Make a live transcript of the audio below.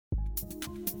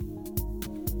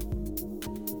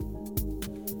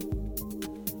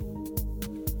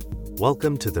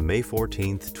Welcome to the May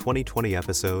 14th, 2020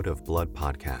 episode of Blood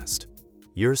Podcast,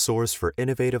 your source for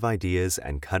innovative ideas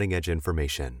and cutting-edge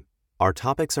information. Our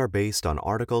topics are based on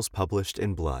articles published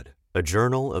in Blood, a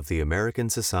journal of the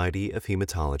American Society of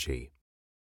Hematology.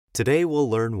 Today we'll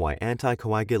learn why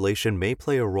anticoagulation may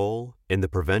play a role in the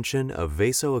prevention of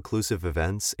vaso-occlusive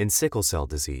events in sickle cell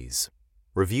disease,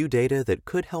 review data that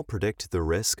could help predict the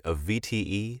risk of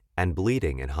VTE and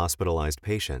bleeding in hospitalized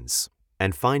patients,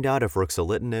 and find out if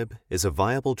ruxolitinib is a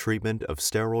viable treatment of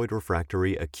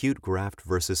steroid-refractory acute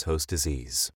graft-versus-host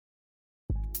disease.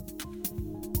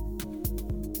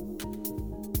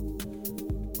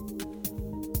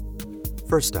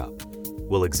 First up,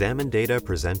 we'll examine data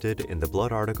presented in the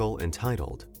Blood article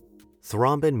entitled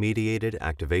Thrombin-Mediated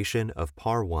Activation of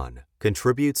PAR1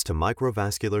 Contributes to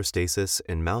Microvascular Stasis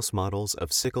in Mouse Models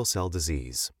of Sickle Cell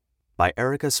Disease by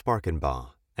Erica Sparkenbaugh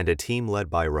and a team led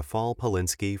by Rafal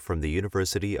Polinsky from the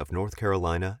University of North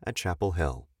Carolina at Chapel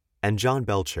Hill and John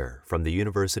Belcher from the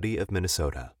University of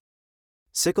Minnesota.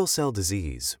 Sickle cell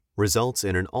disease results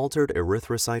in an altered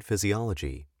erythrocyte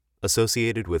physiology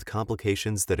associated with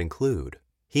complications that include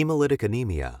hemolytic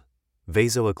anemia,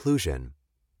 vaso-occlusion,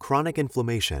 chronic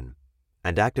inflammation,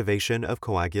 and activation of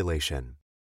coagulation.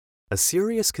 A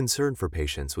serious concern for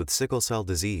patients with sickle cell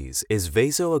disease is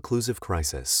vaso-occlusive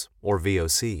crisis, or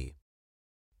VOC.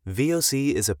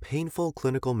 VOC is a painful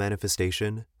clinical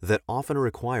manifestation that often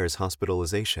requires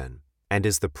hospitalization and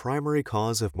is the primary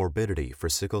cause of morbidity for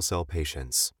sickle cell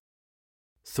patients.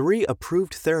 3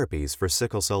 approved therapies for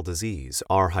sickle cell disease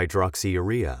are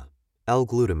hydroxyurea,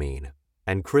 L-glutamine,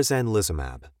 and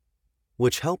crizanlizumab,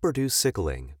 which help reduce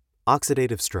sickling,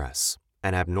 oxidative stress,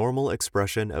 and abnormal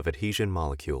expression of adhesion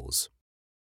molecules.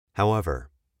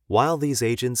 However, while these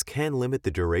agents can limit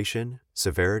the duration,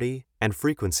 severity, and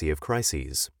frequency of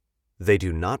crises, they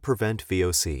do not prevent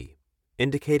VOC,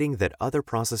 indicating that other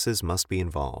processes must be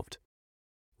involved.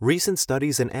 Recent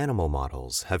studies in animal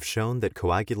models have shown that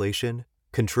coagulation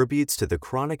contributes to the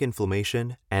chronic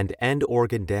inflammation and end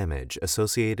organ damage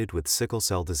associated with sickle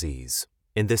cell disease.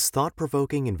 In this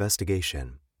thought-provoking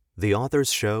investigation, the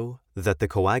authors show that the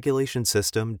coagulation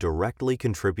system directly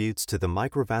contributes to the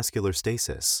microvascular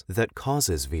stasis that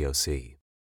causes VOC.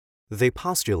 They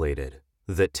postulated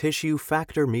that tissue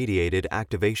factor-mediated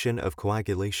activation of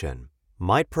coagulation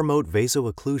might promote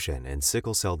vaso-occlusion in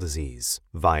sickle cell disease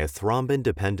via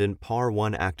thrombin-dependent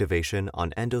PAR1 activation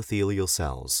on endothelial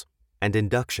cells and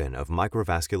induction of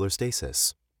microvascular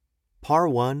stasis.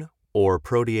 PAR1, or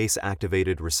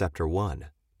protease-activated receptor 1,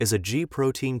 is a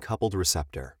G-protein-coupled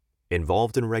receptor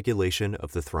involved in regulation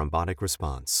of the thrombotic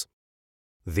response.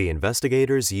 The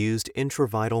investigators used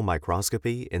intravital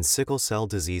microscopy in sickle cell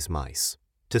disease mice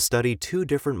to study 2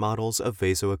 different models of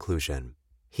vaso-occlusion,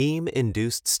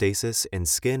 heme-induced stasis in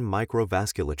skin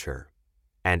microvasculature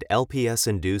and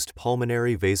LPS-induced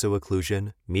pulmonary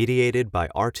vaso-occlusion mediated by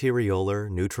arteriolar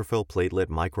neutrophil platelet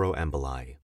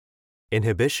microemboli.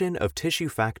 Inhibition of tissue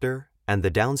factor and the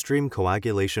downstream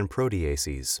coagulation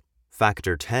proteases,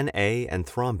 factor Xa and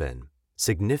thrombin,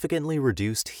 significantly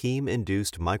reduced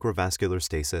heme-induced microvascular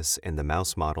stasis in the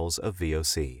mouse models of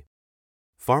VOC.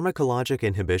 Pharmacologic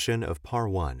inhibition of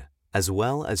PAR1, as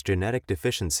well as genetic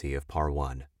deficiency of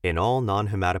PAR1 in all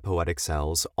non-hematopoietic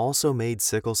cells also made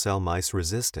sickle cell mice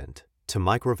resistant to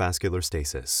microvascular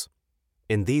stasis.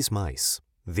 In these mice,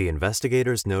 the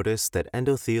investigators noticed that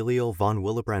endothelial von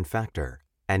Willebrand factor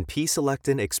and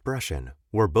P-selectin expression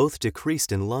were both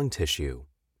decreased in lung tissue,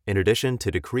 in addition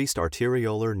to decreased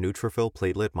arteriolar neutrophil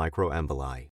platelet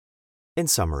microemboli. In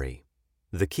summary,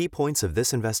 the key points of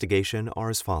this investigation are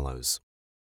as follows.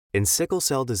 In sickle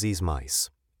cell disease mice,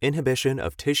 inhibition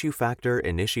of tissue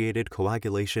factor-initiated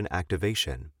coagulation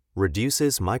activation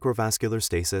reduces microvascular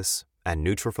stasis and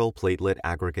neutrophil platelet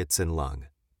aggregates in lung,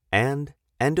 and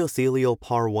endothelial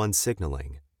PAR1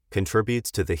 signaling contributes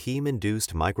to the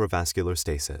heme-induced microvascular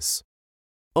stasis.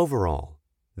 Overall,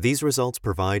 these results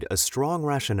provide a strong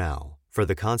rationale for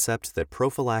the concept that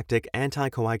prophylactic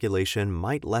anticoagulation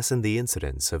might lessen the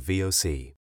incidence of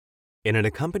VOC. In an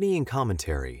accompanying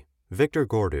commentary, Victor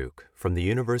Gorduk from the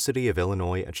University of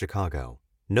Illinois at Chicago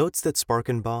notes that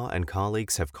Sparkenbaugh and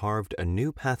colleagues have carved a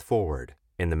new path forward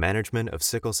in the management of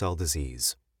sickle cell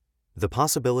disease. The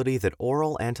possibility that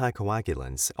oral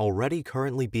anticoagulants already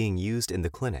currently being used in the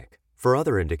clinic for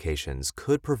other indications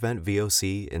could prevent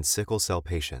VOC in sickle cell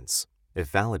patients, if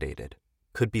validated,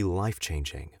 could be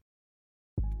life-changing.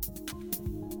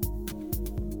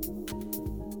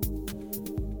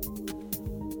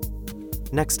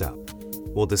 Next up,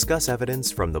 we'll discuss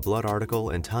evidence from the Blood article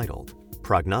entitled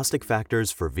Prognostic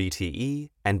Factors for VTE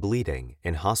and Bleeding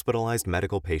in Hospitalized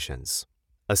Medical Patients,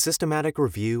 a systematic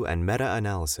review and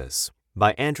meta-analysis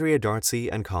by Andrea Darcy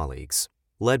and colleagues,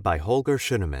 led by Holger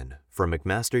Schoenemann from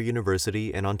McMaster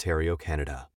University in Ontario,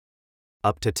 Canada.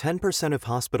 Up to 10% of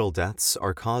hospital deaths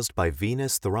are caused by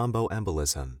venous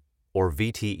thromboembolism, or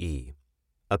VTE.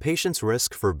 A patient's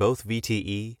risk for both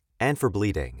VTE and for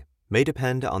bleeding may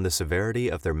depend on the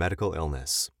severity of their medical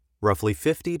illness. Roughly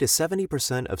 50 to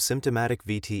 70% of symptomatic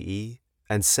VTE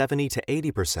and 70 to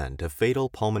 80% of fatal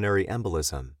pulmonary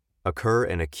embolism occur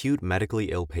in acute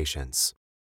medically ill patients.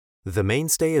 The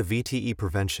mainstay of VTE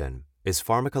prevention is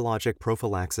pharmacologic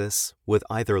prophylaxis with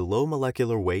either low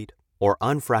molecular weight or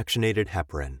unfractionated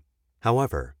heparin.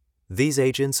 However, these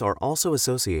agents are also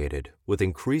associated with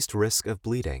increased risk of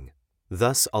bleeding.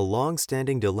 Thus, a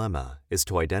long-standing dilemma is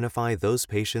to identify those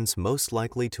patients most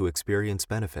likely to experience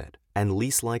benefit and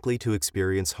least likely to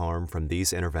experience harm from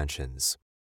these interventions.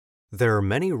 There are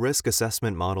many risk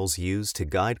assessment models used to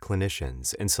guide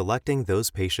clinicians in selecting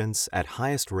those patients at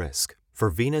highest risk for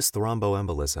venous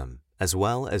thromboembolism, as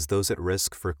well as those at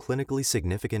risk for clinically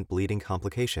significant bleeding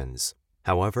complications.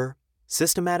 However,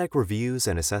 systematic reviews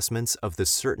and assessments of the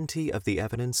certainty of the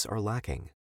evidence are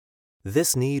lacking.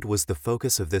 This need was the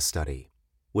focus of this study,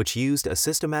 which used a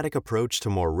systematic approach to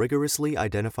more rigorously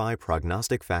identify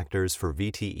prognostic factors for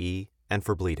VTE and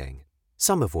for bleeding,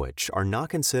 some of which are not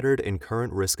considered in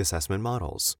current risk assessment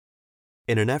models.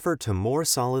 In an effort to more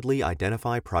solidly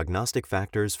identify prognostic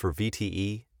factors for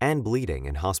VTE and bleeding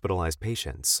in hospitalized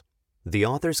patients, the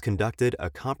authors conducted a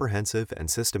comprehensive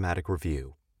and systematic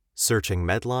review, searching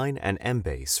Medline and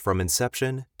Embase from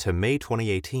inception to May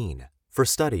 2018 for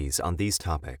studies on these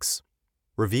topics.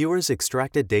 Reviewers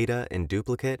extracted data in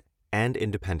duplicate and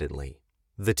independently.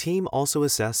 The team also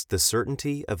assessed the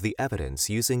certainty of the evidence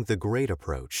using the GRADE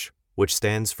approach, which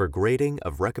stands for Grading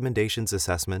of Recommendations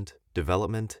Assessment,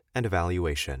 Development, and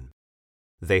Evaluation.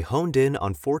 They honed in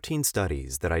on 14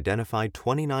 studies that identified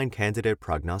 29 candidate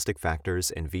prognostic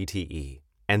factors in VTE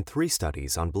and 3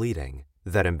 studies on bleeding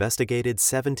that investigated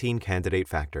 17 candidate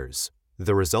factors.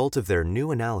 The result of their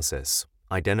new analysis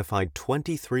identified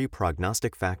 23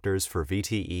 prognostic factors for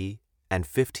VTE and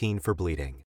 15 for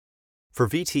bleeding. For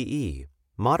VTE,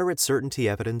 moderate certainty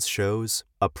evidence shows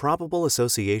a probable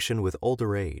association with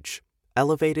older age,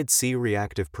 elevated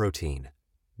C-reactive protein,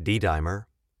 D-dimer,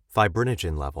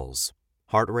 fibrinogen levels,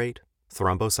 heart rate,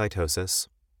 thrombocytosis,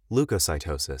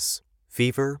 leukocytosis,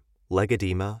 fever, leg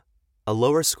edema, a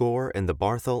lower score in the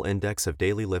Barthel Index of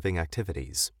Daily Living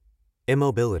Activities,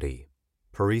 immobility,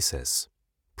 paresis,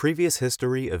 previous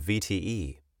history of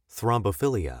VTE,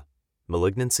 thrombophilia,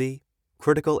 malignancy,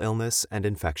 critical illness, and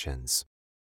infections.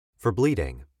 For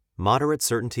bleeding, moderate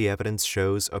certainty evidence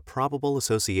shows a probable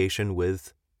association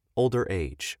with older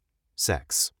age,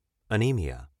 sex,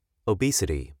 anemia,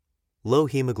 obesity, low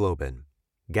hemoglobin,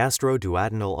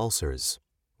 gastroduodenal ulcers,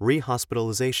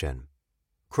 rehospitalization,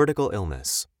 critical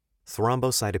illness,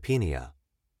 thrombocytopenia,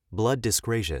 blood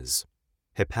dyscrasias,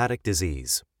 hepatic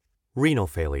disease, renal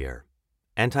failure,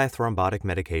 antithrombotic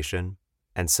medication,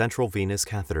 and central venous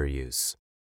catheter use.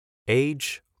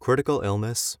 Age, critical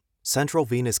illness, central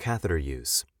venous catheter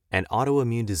use, and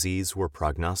autoimmune disease were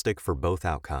prognostic for both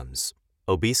outcomes.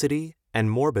 Obesity and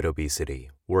morbid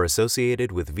obesity were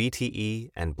associated with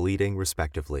VTE and bleeding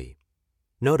respectively.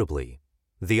 Notably,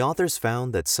 the authors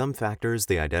found that some factors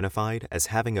they identified as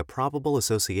having a probable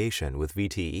association with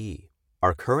VTE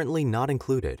are currently not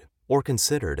included or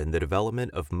considered in the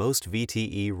development of most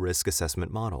VTE risk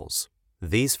assessment models.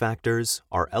 These factors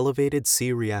are elevated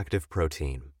C-reactive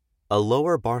protein, a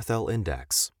lower Barthel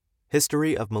index,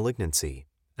 history of malignancy,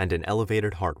 and an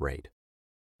elevated heart rate.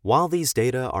 While these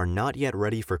data are not yet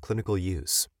ready for clinical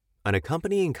use, an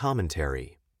accompanying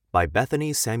commentary by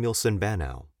Bethany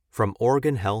Samuelson-Banow from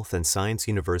Oregon Health and Science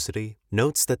University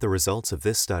notes that the results of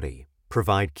this study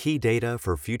provide key data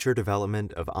for future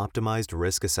development of optimized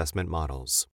risk assessment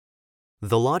models.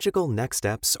 The logical next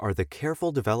steps are the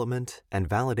careful development and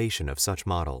validation of such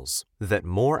models that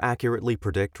more accurately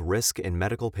predict risk in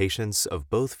medical patients of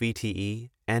both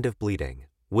VTE and of bleeding,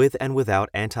 with and without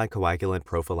anticoagulant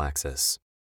prophylaxis.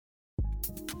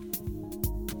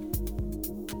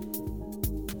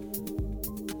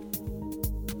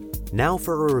 Now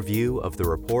for a review of the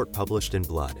report published in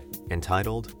Blood,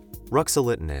 entitled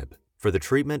Ruxolitinib for the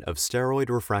Treatment of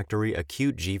Steroid-Refractory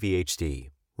Acute GVHD,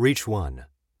 REACH-1,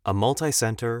 a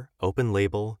multi-center,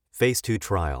 open-label, Phase 2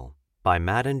 trial by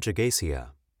Madan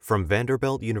Jagasia from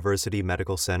Vanderbilt University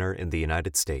Medical Center in the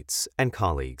United States and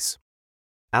colleagues.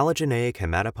 Allogeneic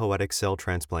hematopoietic cell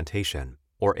transplantation,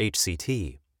 or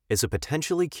HCT, is a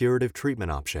potentially curative treatment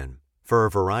option for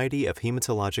a variety of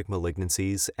hematologic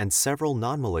malignancies and several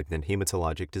non-malignant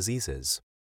hematologic diseases.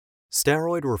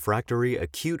 Steroid refractory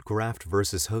acute graft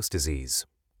versus host disease,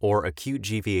 or acute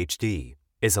GVHD,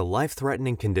 is a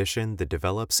life-threatening condition that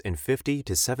develops in 50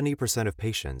 to 70% of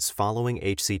patients following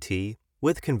HCT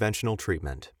with conventional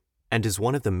treatment, and is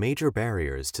one of the major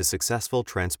barriers to successful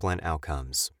transplant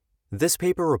outcomes. This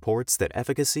paper reports that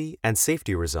efficacy and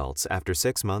safety results after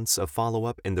 6 months of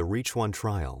follow-up in the REACH1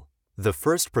 trial, the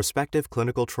first prospective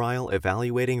clinical trial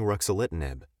evaluating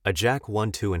ruxolitinib, a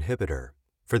JAK1/2 inhibitor,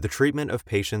 for the treatment of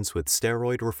patients with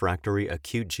steroid-refractory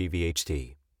acute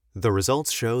GVHD. The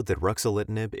results showed that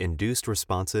ruxolitinib induced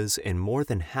responses in more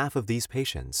than half of these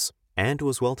patients and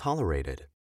was well tolerated.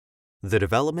 The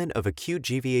development of acute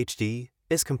GVHD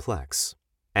is complex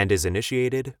and is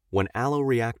initiated when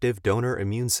alloreactive donor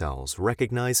immune cells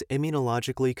recognize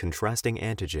immunologically contrasting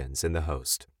antigens in the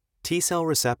host. T-cell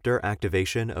receptor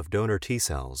activation of donor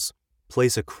T-cells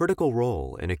plays a critical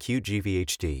role in acute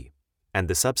GVHD, and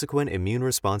the subsequent immune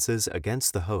responses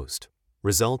against the host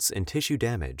results in tissue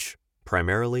damage,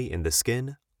 primarily in the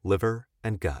skin, liver,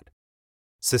 and gut.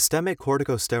 Systemic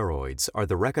corticosteroids are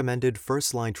the recommended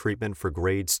first-line treatment for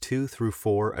grades 2 through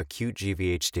 4 acute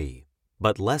GVHD,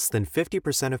 but less than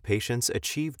 50% of patients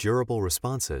achieve durable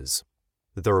responses.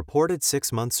 The reported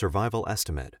 6-month survival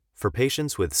estimate for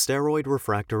patients with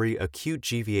steroid-refractory acute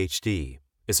GVHD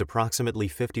is approximately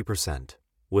 50%,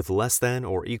 with less than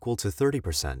or equal to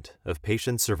 30% of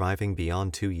patients surviving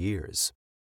beyond 2 years.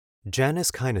 Janus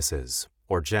kinases,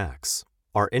 or JAKs,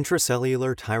 are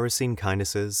intracellular tyrosine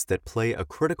kinases that play a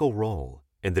critical role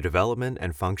in the development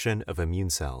and function of immune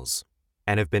cells,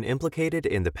 and have been implicated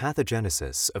in the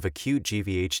pathogenesis of acute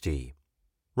GVHD.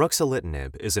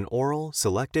 Ruxolitinib is an oral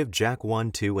selective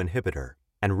JAK1/2 inhibitor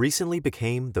and recently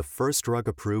became the first drug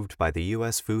approved by the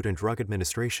U.S. Food and Drug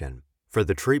Administration for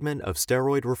the treatment of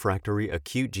steroid-refractory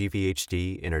acute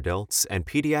GVHD in adults and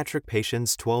pediatric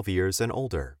patients 12 years and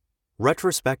older.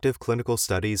 Retrospective clinical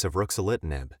studies of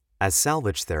ruxolitinib as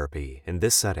salvage therapy in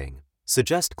this setting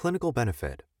suggest clinical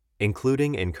benefit,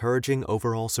 including encouraging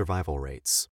overall survival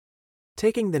rates.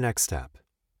 Taking the next step,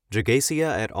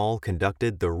 Jagasia et al.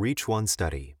 Conducted the REACH1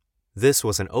 study. This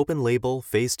was an open-label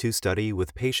phase 2 study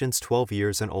with patients 12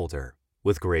 years and older,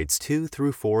 with grades 2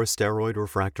 through 4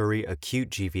 steroid-refractory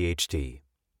acute GVHD.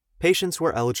 Patients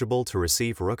were eligible to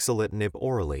receive ruxolitinib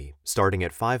orally starting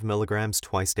at 5 milligrams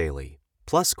twice daily,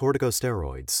 plus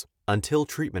corticosteroids, until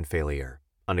treatment failure,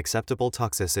 unacceptable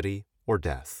toxicity, or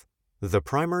death. The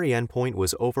primary endpoint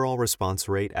was overall response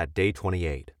rate at day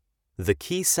 28. The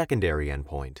key secondary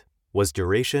endpoint was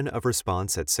duration of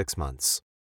response at 6 months.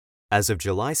 As of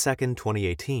July 2,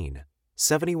 2018,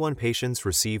 71 patients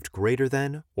received greater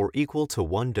than or equal to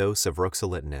 1 dose of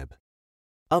ruxolitinib.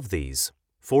 Of these,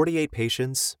 48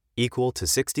 patients, equal to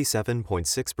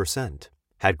 67.6%,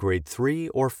 had grade 3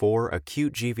 or 4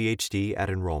 acute GVHD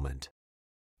at enrollment.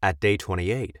 At day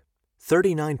 28,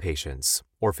 39 patients,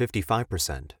 or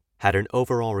 55%, had an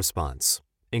overall response,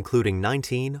 including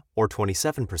 19 or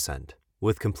 27%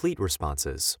 with complete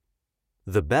responses.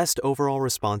 The best overall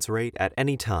response rate at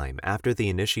any time after the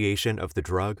initiation of the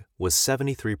drug was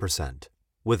 73%,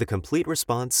 with a complete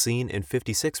response seen in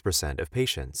 56% of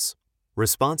patients.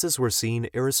 Responses were seen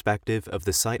irrespective of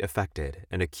the site affected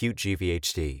in acute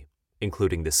GVHD,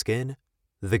 including the skin,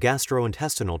 the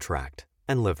gastrointestinal tract,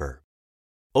 and liver.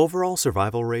 Overall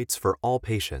survival rates for all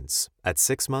patients at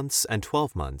 6 months and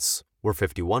 12 months were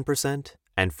 51%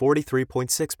 and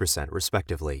 43.6%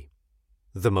 respectively.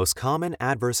 The most common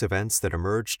adverse events that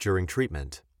emerged during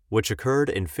treatment, which occurred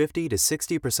in 50 to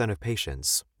 60% of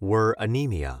patients, were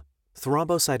anemia,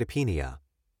 thrombocytopenia,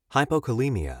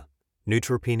 hypokalemia,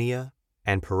 neutropenia,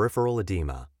 and peripheral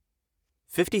edema.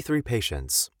 53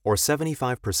 patients, or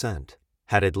 75%,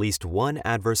 had at least one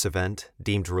adverse event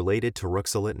deemed related to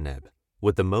ruxolitinib,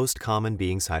 with the most common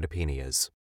being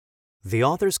cytopenias. The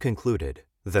authors concluded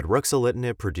that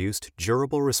ruxolitinib produced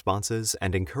durable responses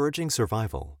and encouraging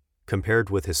survival compared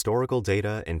with historical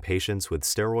data in patients with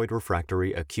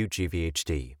steroid-refractory acute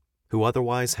GVHD, who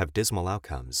otherwise have dismal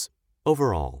outcomes.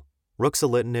 Overall,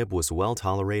 ruxolitinib was well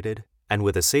tolerated and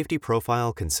with a safety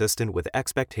profile consistent with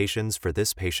expectations for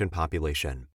this patient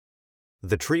population.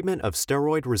 The treatment of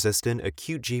steroid-resistant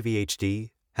acute GVHD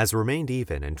has remained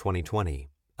even in 2020,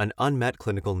 an unmet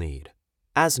clinical need,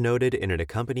 as noted in an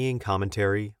accompanying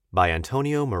commentary by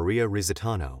Antonio Maria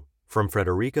Rizzitano from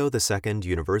Federico II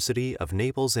University of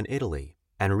Naples in Italy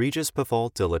and Regis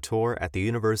Pefalt de la Tour at the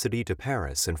Université de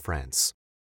Paris in France.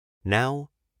 Now,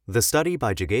 the study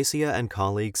by Jagasia and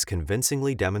colleagues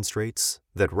convincingly demonstrates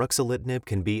that ruxolitinib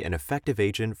can be an effective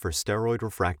agent for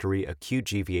steroid-refractory acute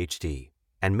GVHD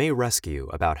and may rescue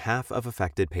about half of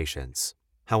affected patients.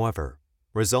 However,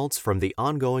 results from the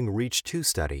ongoing REACH2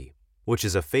 study which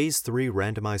is a Phase 3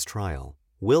 randomized trial,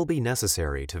 will be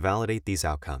necessary to validate these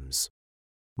outcomes.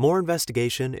 More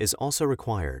investigation is also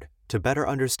required to better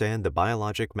understand the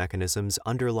biologic mechanisms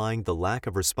underlying the lack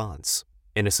of response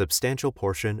in a substantial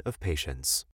portion of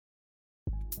patients.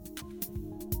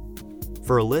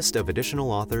 For a list of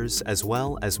additional authors as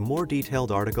well as more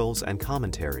detailed articles and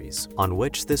commentaries on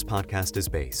which this podcast is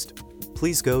based,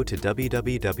 please go to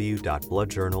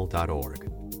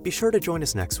www.bloodjournal.org. Be sure to join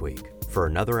us next week for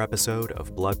another episode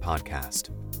of Blood Podcast.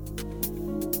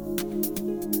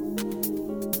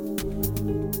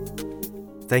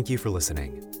 Thank you for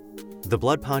listening. The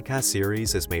Blood Podcast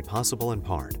series is made possible in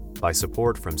part by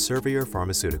support from Servier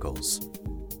Pharmaceuticals.